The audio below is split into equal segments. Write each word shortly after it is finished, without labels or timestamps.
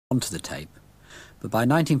onto the tape, but by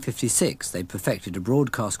 1956 they perfected a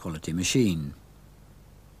broadcast quality machine.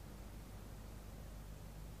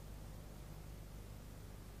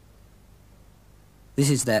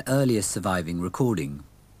 This is their earliest surviving recording.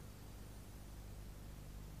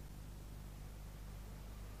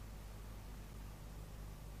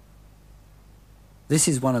 This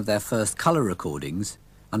is one of their first colour recordings.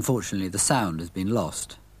 Unfortunately, the sound has been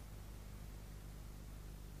lost.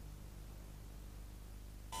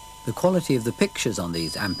 The quality of the pictures on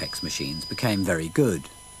these Ampex machines became very good.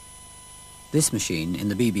 This machine in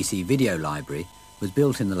the BBC video library was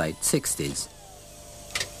built in the late 60s.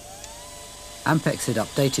 Ampex had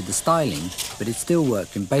updated the styling, but it still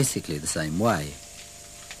worked in basically the same way.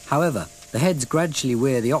 However, the heads gradually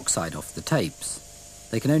wear the oxide off the tapes.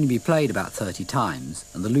 They can only be played about 30 times,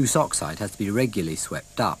 and the loose oxide has to be regularly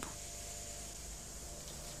swept up.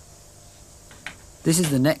 This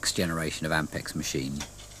is the next generation of Ampex machine.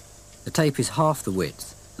 The tape is half the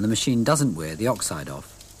width, and the machine doesn't wear the oxide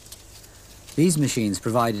off. These machines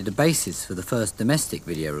provided a basis for the first domestic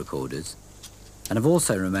video recorders, and have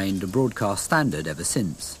also remained a broadcast standard ever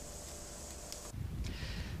since.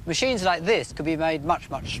 Machines like this could be made much,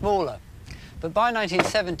 much smaller. But by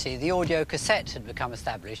 1970, the audio cassette had become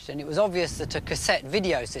established, and it was obvious that a cassette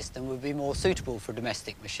video system would be more suitable for a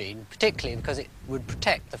domestic machine, particularly because it would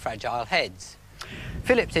protect the fragile heads.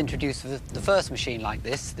 Philips introduced the first machine like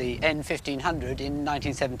this, the N1500, in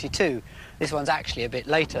 1972. This one's actually a bit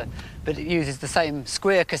later, but it uses the same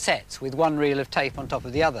square cassettes with one reel of tape on top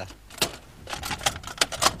of the other.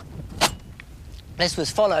 This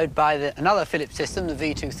was followed by another Philips system, the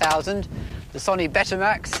V2000, the Sony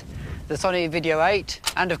Betamax, the Sony Video 8,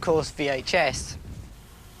 and of course VHS.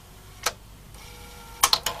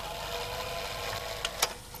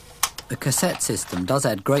 The cassette system does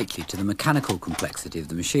add greatly to the mechanical complexity of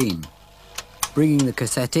the machine. Bringing the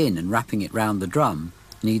cassette in and wrapping it round the drum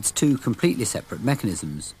needs two completely separate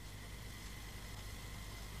mechanisms.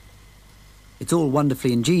 It's all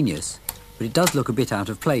wonderfully ingenious, but it does look a bit out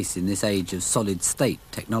of place in this age of solid-state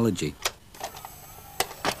technology.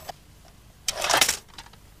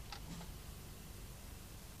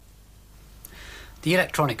 The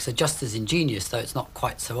electronics are just as ingenious, though it's not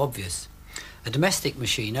quite so obvious. A domestic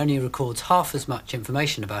machine only records half as much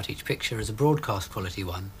information about each picture as a broadcast quality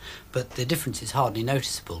one, but the difference is hardly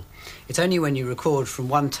noticeable. It's only when you record from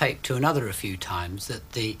one tape to another a few times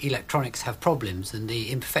that the electronics have problems and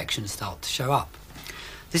the imperfections start to show up.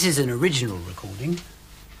 This is an original recording.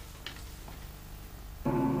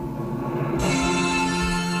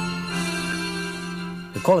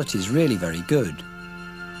 The quality is really very good.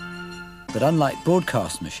 But unlike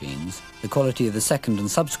broadcast machines, the quality of the second and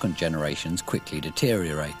subsequent generations quickly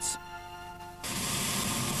deteriorates.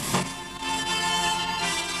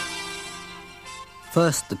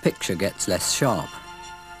 First, the picture gets less sharp.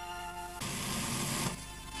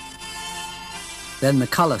 Then the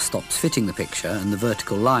colour stops fitting the picture and the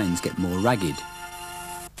vertical lines get more ragged.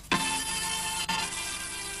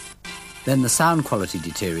 Then the sound quality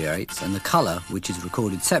deteriorates and the colour, which is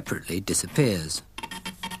recorded separately, disappears.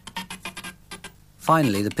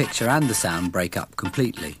 Finally, the picture and the sound break up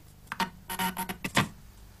completely.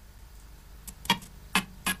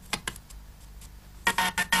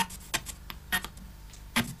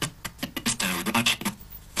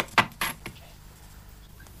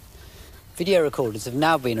 Video recorders have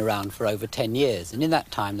now been around for over 10 years, and in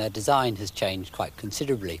that time their design has changed quite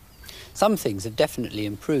considerably. Some things have definitely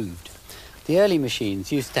improved. The early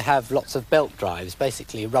machines used to have lots of belt drives,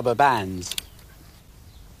 basically rubber bands,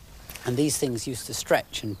 and these things used to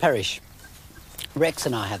stretch and perish. Rex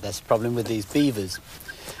and I had this problem with these beavers.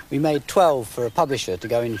 We made 12 for a publisher to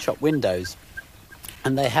go in shop windows,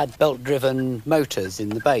 and they had belt-driven motors in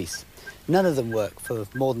the base. None of them worked for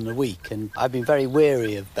more than a week, and I've been very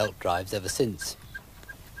wary of belt drives ever since.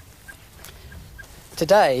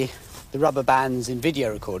 Today, the rubber bands in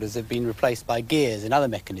video recorders have been replaced by gears and other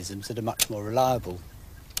mechanisms that are much more reliable.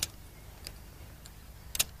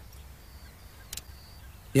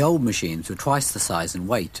 The old machines were twice the size and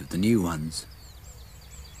weight of the new ones.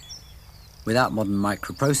 Without modern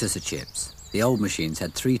microprocessor chips, the old machines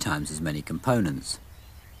had 3 times as many components.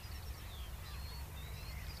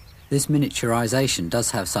 This miniaturization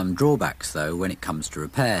does have some drawbacks, though, when it comes to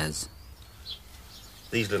repairs.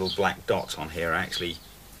 These little black dots on here are actually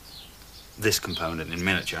this component in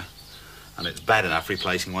miniature, and it's bad enough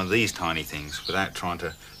replacing one of these tiny things without trying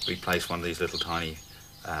to replace one of these little tiny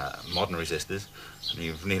modern resistors, and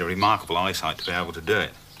you need a remarkable eyesight to be able to do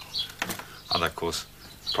it. Other, of course,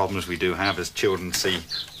 problems we do have as children see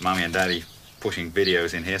mummy and daddy pushing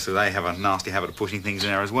videos in here, so they have a nasty habit of pushing things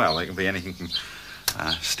in there as well. They can be anything from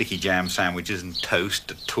sticky jam sandwiches and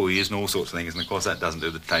toast, toys and all sorts of things, and of course that doesn't do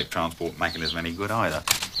the tape transport mechanism any good either.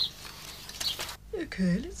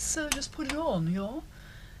 OK, let's just put it on, yeah?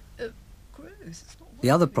 Gross, it's not... The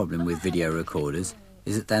other problem with video recorders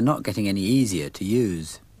is that they're not getting any easier to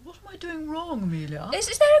use. What am I doing wrong, Amelia? Is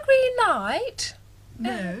there a green light?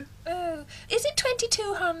 No. Oh, is it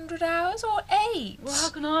 2200 hours or 8? Well, how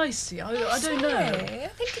can I see? I don't know. I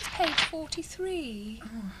think it's page 43.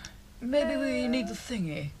 Maybe we need the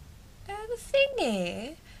thingy. Oh, the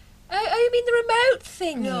thingy? Oh, you mean the remote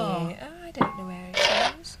thingy? Yeah. Oh, I don't know where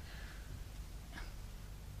it is.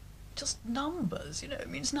 Just numbers, you know, it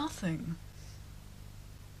means nothing.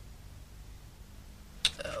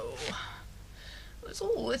 Oh, it's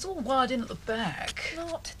all wired in at the back.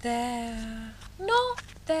 Not there. Not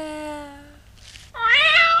there.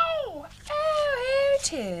 Ow! Oh, here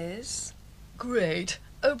it is. Great.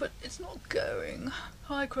 Oh, but it's not going.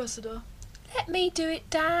 Hi, Cressida. Let me do it,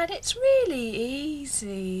 Dad. It's really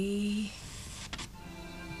easy.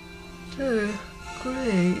 Oh,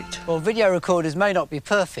 great. Well, video recorders may not be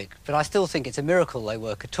perfect, but I still think it's a miracle they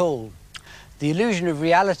work at all. The illusion of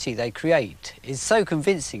reality they create is so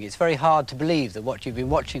convincing it's very hard to believe that what you've been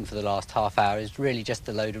watching for the last half hour is really just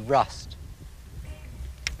a load of rust.